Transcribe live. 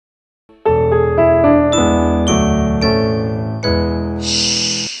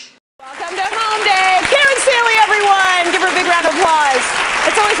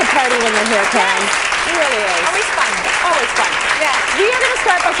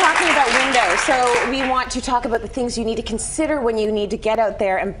talking about windows, so we want to talk about the things you need to consider when you need to get out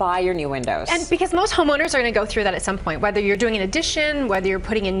there and buy your new windows. And because most homeowners are going to go through that at some point, whether you're doing an addition, whether you're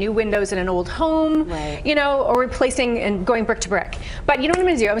putting in new windows in an old home, right, you know, or replacing and going brick to brick. But you know what I'm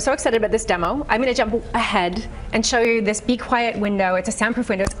going to do? I'm so excited about this demo. I'm going to jump ahead and show you this Bquiet window. It's a soundproof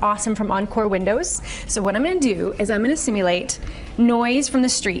window. It's awesome from Encore Windows. So what I'm going to do is I'm going to simulate noise from the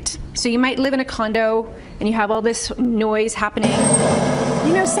street. So you might live in a condo and you have all this noise happening.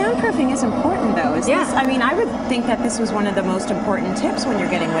 You know, soundproofing is important, though. I mean, I would think that this was one of the most important tips when you're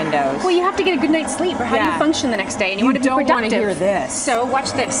getting windows. Well, you have to get a good night's sleep, or how do you function the next day? And you want to be productive. don't want to hear this. So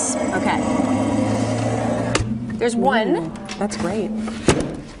watch this. Okay. There's one. That's great.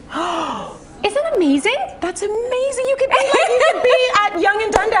 Isn't that amazing? That's amazing. You could be at Yonge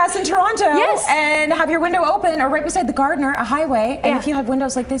and Dundas in Toronto, yes, and have your window open, or right beside the Gardner, a highway. And if you have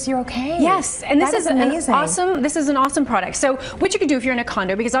windows like this, you're okay. Yes, and this is amazing. This is an awesome product. So what you can do if you're in a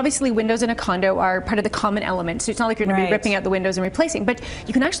condo, because obviously windows in a condo are part of the common element. So it's not like you're going to be ripping out the windows and replacing, but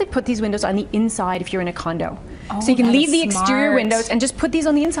you can actually put these windows on the inside if you're in a condo. So you can leave the exterior windows and just put these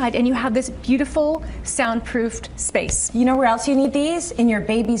on the inside, and you have this beautiful soundproofed space. You know where else you need these? In your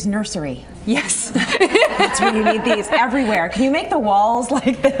baby's nursery. Yes. That's where you need these, everywhere. Can you make the walls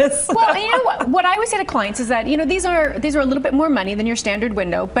like this? Well, you know what I always say to clients is that, you know, these are a little bit more money than your standard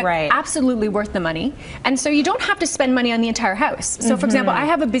window, but absolutely worth the money. And so you don't have to spend money on the entire house. So for example, I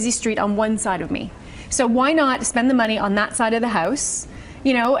have a busy street on one side of me. So why not spend the money on that side of the house?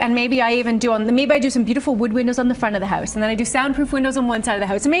 You know, and maybe I even do maybe I do some beautiful wood windows on the front of the house, and then I do soundproof windows on one side of the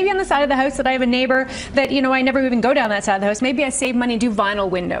house. And maybe on the side of the house that I have a neighbor that, you know, I never even go down that side of the house, maybe I save money and do vinyl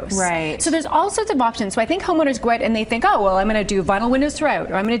windows. Right. So there's all sorts of options. So I think homeowners go out and they think, oh, well, I'm going to do vinyl windows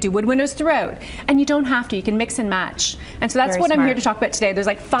throughout, or I'm going to do wood windows throughout. And you don't have to. You can mix and match. And so that's what I'm here to talk about today. There's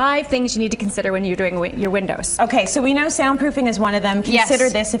like 5 things you need to consider when you're doing your windows. Okay, so we know soundproofing is one of them.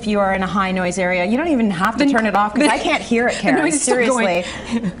 Consider this if you are in a high noise area. You don't even have to turn it off, because I can't hear it, Karen. Seriously.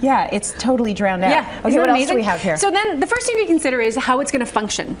 Yeah. It's totally drowned out. Yeah. Okay, what else do we have here? So then the first thing to consider is how it's going to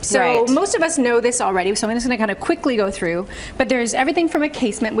function. So most of us know this already, so I'm just going to kind of quickly go through. But there's everything from a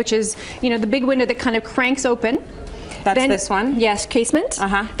casement, which is, you know, the big window that kind of cranks open. That's this one? Yes, casement.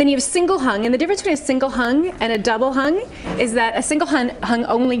 Then you have single hung, and the difference between a single hung and a double hung is that a single hung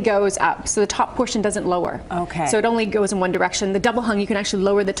only goes up, so the top portion doesn't lower. Okay. So it only goes in one direction. The double hung, you can actually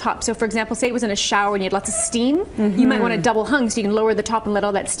lower the top. So for example, say it was in a shower and you had lots of steam, you might want a double hung so you can lower the top and let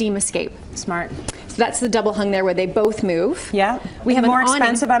all that steam escape. Smart. So that's the double hung there, where they both move. Yeah. We have more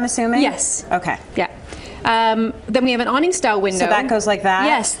expensive, I'm assuming? Yes. Okay. Yeah. Then we have an awning style window. So that goes like that?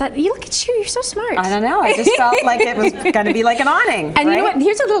 Yes. You look at you, you're so smart. I don't know, I just felt like it was going to be like an awning. And you know what,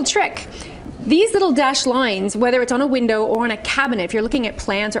 here's a little trick. These little dashed lines, whether it's on a window or on a cabinet, if you're looking at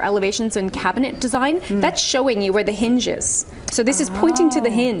plans or elevations and cabinet design, that's showing you where the hinge is. So this is pointing to the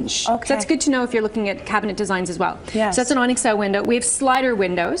hinge. Okay. So that's good to know if you're looking at cabinet designs as well. Yes. So that's an awning style window. We have slider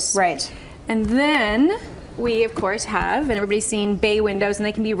windows. Right. And then we, of course, have, and everybody's seen bay windows, and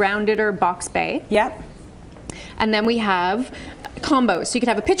they can be rounded or box bay. Yep. And then we have combos. So you could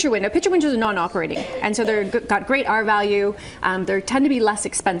have a picture window. Picture windows are non-operating, and so they've got great R value. They tend to be less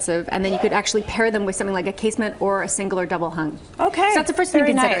expensive, and then you could actually pair them with something like a casement or a single or double hung. Okay. So that's the first thing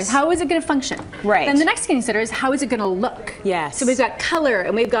to consider. Is how is it going to function? Right. Then the next thing to consider is how is it going to look? Yes. So we've got color,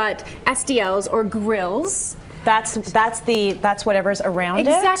 and we've got SDLs or grills. That's whatever's around it?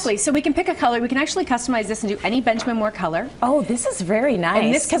 Exactly. So we can pick a color. We can actually customize this and do any Benjamin Moore color. Oh, this is very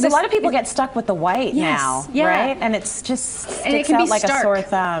nice. Because a lot of people get stuck with the white now, right? And it's just sticks out like a sore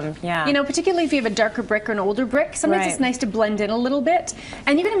thumb. Yeah. You know, particularly if you have a darker brick or an older brick, sometimes it's nice to blend in a little bit.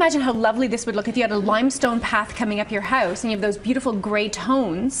 And you can imagine how lovely this would look if you had a limestone path coming up your house and you have those beautiful gray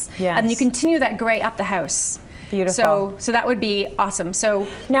tones. Yes. And you continue that gray up the house. Beautiful. So that would be awesome. So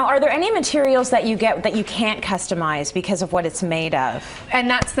now, are there any materials that you get that you can't customize because of what it's made of? And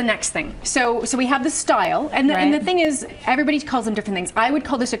that's the next thing. So we have the style, and the thing is, everybody calls them different things. I would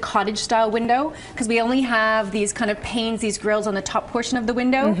call this a cottage style window because we only have these kind of panes, these grills on the top portion of the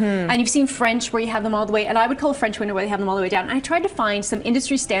window. And you've seen French where you have them all the way, and I would call a French window where they have them all the way down. And I tried to find some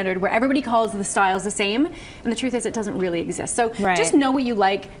industry standard where everybody calls the styles the same, and the truth is it doesn't really exist. So just know what you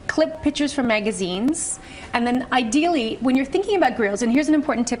like, clip pictures from magazines, and then ideally, when you're thinking about grills, and here's an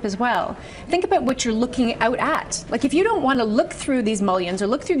important tip as well, think about what you're looking out at. Like if you don't want to look through these mullions or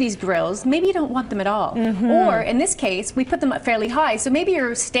look through these grills, maybe you don't want them at all. Or in this case, we put them up fairly high, so maybe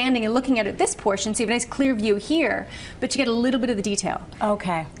you're standing and looking at this portion, so you have a nice clear view here, but you get a little bit of the detail.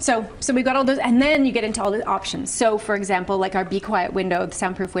 Okay. So we've got all those, and then you get into all the options. So for example, like our Bquiet window, the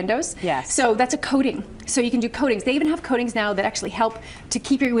soundproof windows. Yes. So that's a coating. So you can do coatings. They even have coatings now that actually help to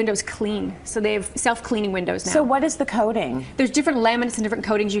keep your windows clean. So they have self-cleaning windows now. So what is the coating? There's different laminates and different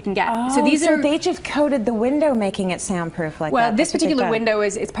coatings you can get. Oh, so these are. They just coated the window, making it soundproof like that. Well, this particular window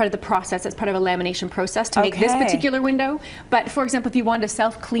is part of the process. It's part of a lamination process to make this particular window. But for example, if you want a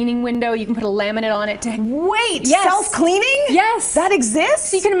self-cleaning window, you can put a laminate on it to. Wait, self-cleaning? Yes. That exists?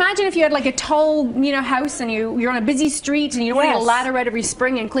 So you can imagine if you had like a tall, house and you're on a busy street and you don't want to get a ladder out every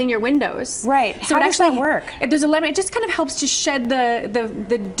spring and clean your windows. Right. So how does that work? If there's a laminate, it just kind of helps to shed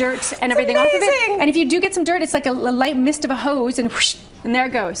the dirt and everything off of it. And if you do get some dirt, it's like a light mist of a hose and whoosh, and there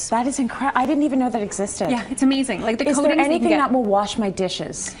it goes. That is incredible. I didn't even know that existed. Yeah, it's amazing. Like the is coatings there anything that will wash my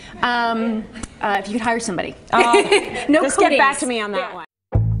dishes? If you could hire somebody. No, just get back to me on that one.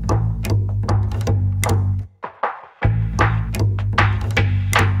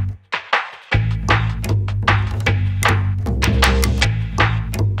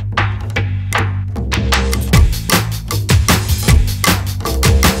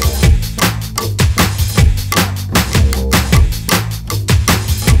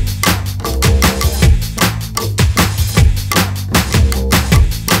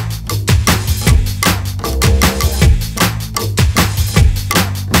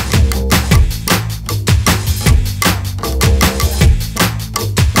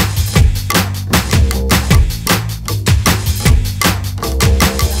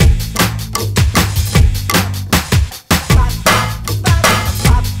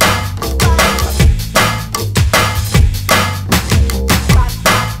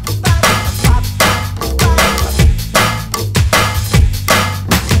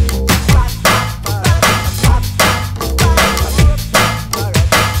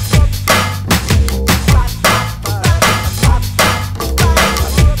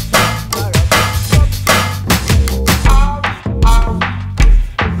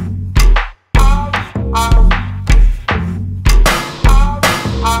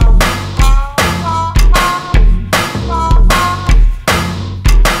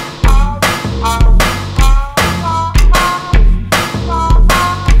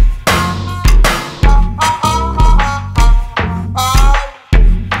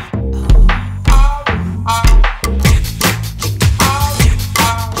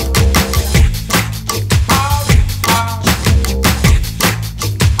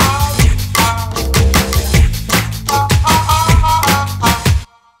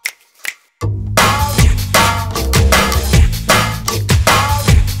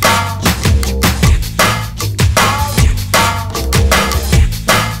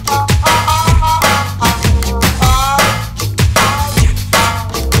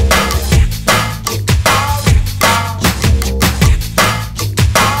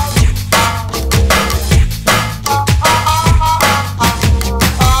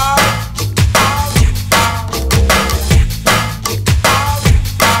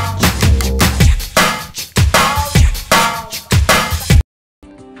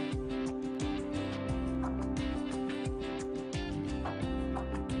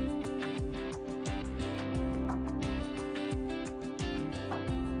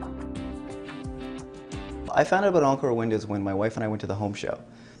 I found out about Encore Windows when my wife and I went to the home show.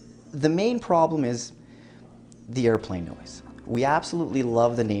 The main problem is the airplane noise. We absolutely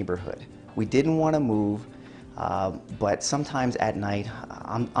love the neighborhood. We didn't want to move, but sometimes at night,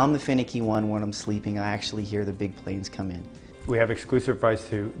 I'm the finicky one when I'm sleeping. I actually hear the big planes come in. We have exclusive rights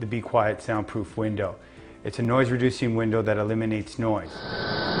to the Bquiet soundproof window. It's a noise-reducing window that eliminates noise.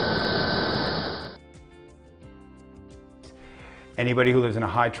 Anybody who lives in a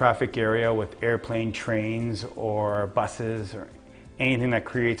high-traffic area with airplane trains or buses or anything that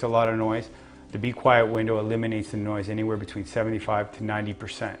creates a lot of noise, the Bquiet window eliminates the noise anywhere between 75 to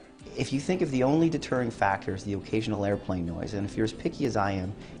 90%. If you think of the only deterring factor is the occasional airplane noise, and if you're as picky as I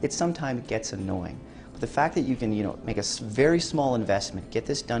am, it sometimes gets annoying. But the fact that you can, make a very small investment, get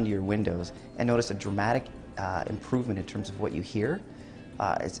this done to your windows, and notice a dramatic improvement in terms of what you hear,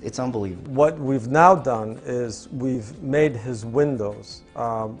 it's unbelievable. What we've now done is we've made his windows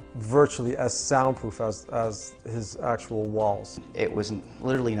virtually as soundproof as his actual walls. It was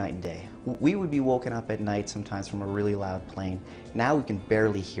literally night and day. We would be woken up at night sometimes from a really loud plane. Now we can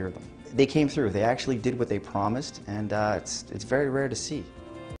barely hear them. They came through. They actually did what they promised, and it's very rare to see.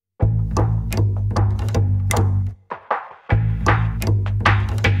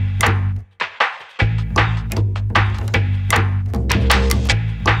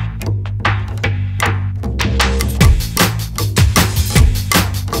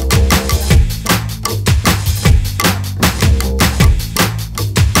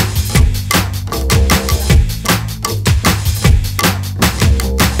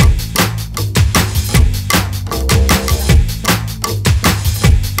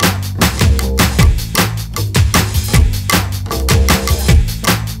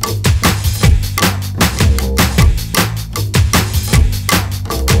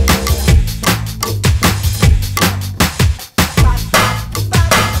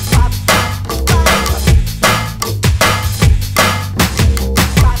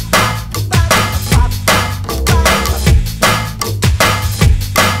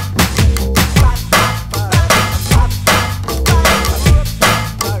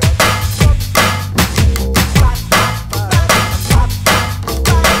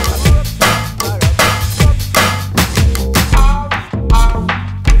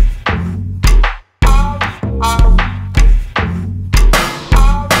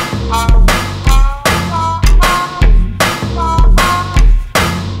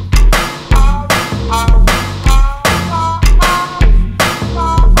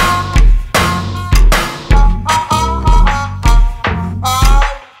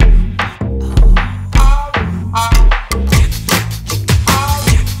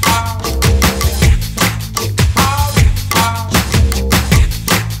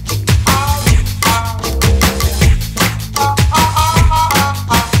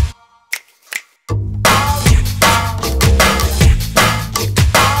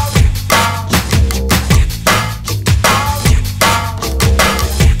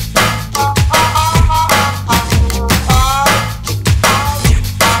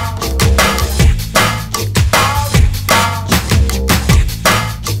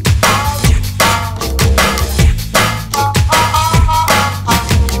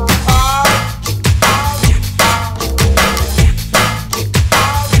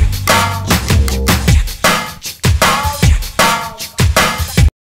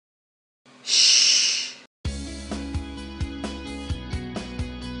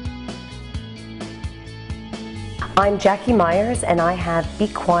 I'm Jackie Myers and I have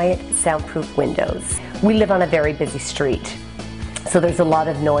Bquiet soundproof windows. We live on a very busy street, so there's a lot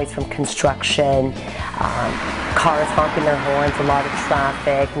of noise from construction, cars honking their horns, a lot of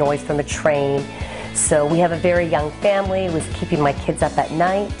traffic, noise from a train. So we have a very young family, was keeping my kids up at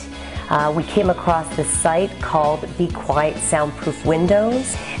night. We came across this site called Bquiet Soundproof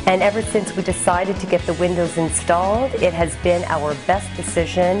Windows, and ever since we decided to get the windows installed, it has been our best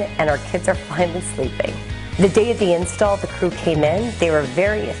decision, and our kids are finally sleeping. The day of the install, the crew came in. They were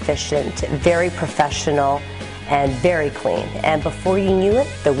very efficient, very professional, and very clean. And before you knew it,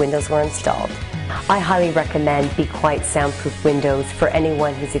 the windows were installed. I highly recommend Bquiet Soundproof Windows for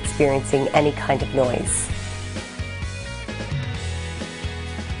anyone who's experiencing any kind of noise.